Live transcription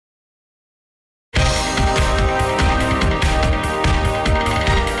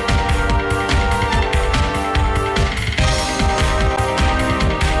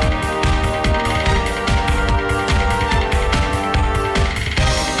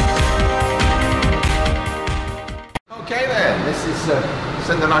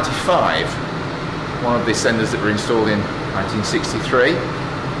sender 95, one of the senders that were installed in 1963.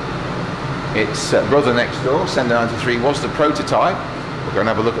 Its brother next door, sender 93, was the prototype. We're going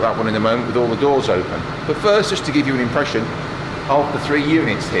to have a look at that one in a moment with all the doors open. But first, just to give you an impression of the three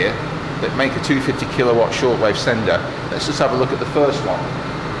units here that make a 250 kilowatt shortwave sender. Let's just have a look at the first one.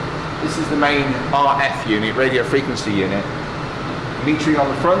 This is the main RF unit, radio frequency unit. Metering on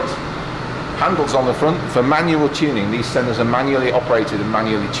the front, handles on the front for manual tuning. These senders are manually operated and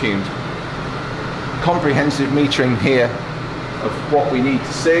manually tuned. Comprehensive metering here of what we need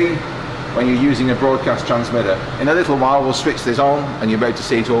to see when you're using a broadcast transmitter. In a little while we'll switch this on and you'll be able to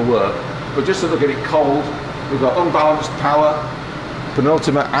see it all work. But just to look at it cold, we've got unbalanced power,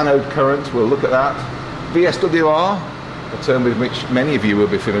 penultimate anode current, we'll look at that. VSWR, a term with which many of you will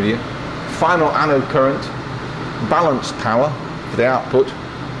be familiar. Final anode current, balanced power for the output.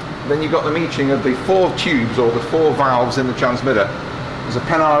 Then you've got the metering of the 4 tubes or the 4 valves in the transmitter. There's a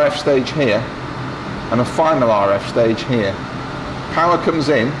pen RF stage here and a final RF stage here. Power comes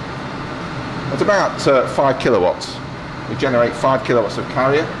in at about 5 kilowatts. We generate 5 kilowatts of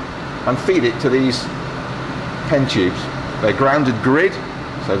carrier and feed it to these pen tubes. They're grounded grid,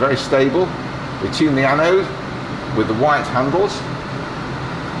 so very stable. We tune the anode with the white handles.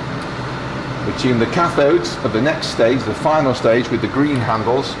 We tune the cathodes of the next stage, the final stage, with the green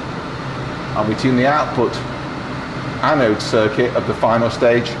handles. And we tune the output anode circuit of the final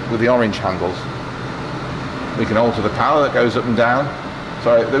stage with the orange handles. We can alter the power that goes up and down.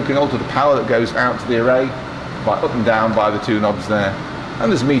 Sorry, we can alter the power that goes out to the array by up and down by the 2 knobs there.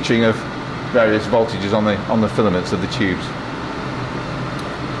 And there's metering of various voltages on the filaments of the tubes.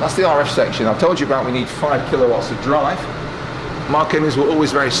 That's the RF section. I've told you about we need 5 kilowatts of drive. Marconis were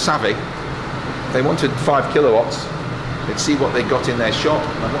always very savvy. They wanted 5 kilowatts. They'd see what they got in their shop,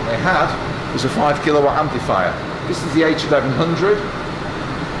 and what they had was a 5 kilowatt amplifier. This is the H1100.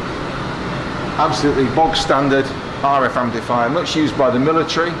 Absolutely bog standard RF amplifier, much used by the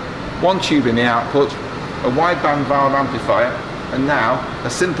military. 1 tube in the output, a wideband valve amplifier, and now a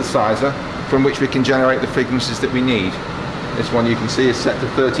synthesizer from which we can generate the frequencies that we need. This one you can see is set to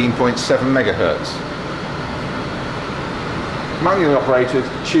 13.7 megahertz. Manually operated,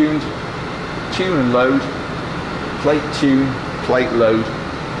 tuned, tune and load, plate tune, plate load.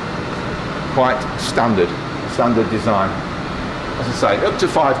 Quite standard design. As I say, up to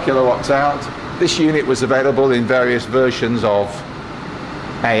 5 kilowatts out. This unit was available in various versions of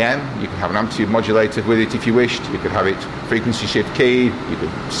AM. You could have an amplitude modulator with it if you wished. You could have it frequency shift keyed. You could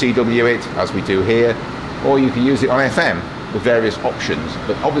CW it, as we do here. Or you could use it on FM with various options.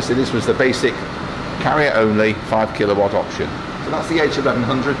 But obviously this was the basic carrier only 5 kilowatt option. So that's the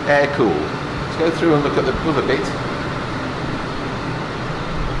H1100 air cooled. Let's go through and look at the other bit.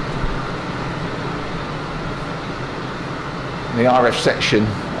 The RF section,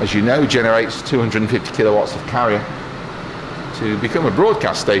 as you know, generates 250 kilowatts of carrier. To become a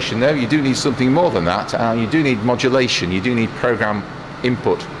broadcast station, though, you do need something more than that. You do need modulation. You do need program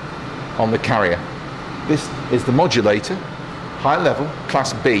input on the carrier. This is the modulator, high level,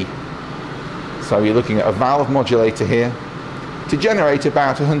 class B. So you're looking at a valve modulator here to generate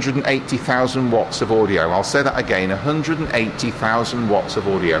about 180,000 watts of audio. I'll say that again, 180,000 watts of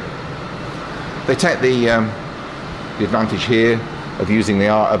audio. They take the advantage here of using the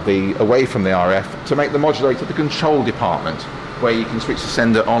away from the RF to make the modulator the control department, where you can switch the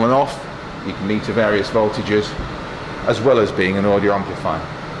sender on and off. You can meter various voltages, as well as being an audio amplifier.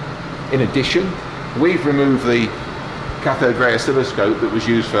 In addition, we've removed the cathode ray oscilloscope that was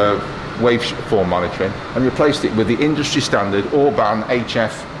used for waveform monitoring and replaced it with the industry standard Orban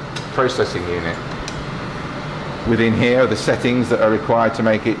HF processing unit. Within here are the settings that are required to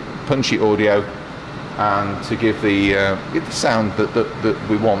make it punchy audio and to give the sound that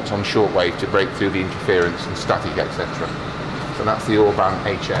we want on shortwave to break through the interference and static, etc. So that's the Orban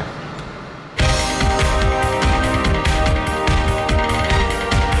HF.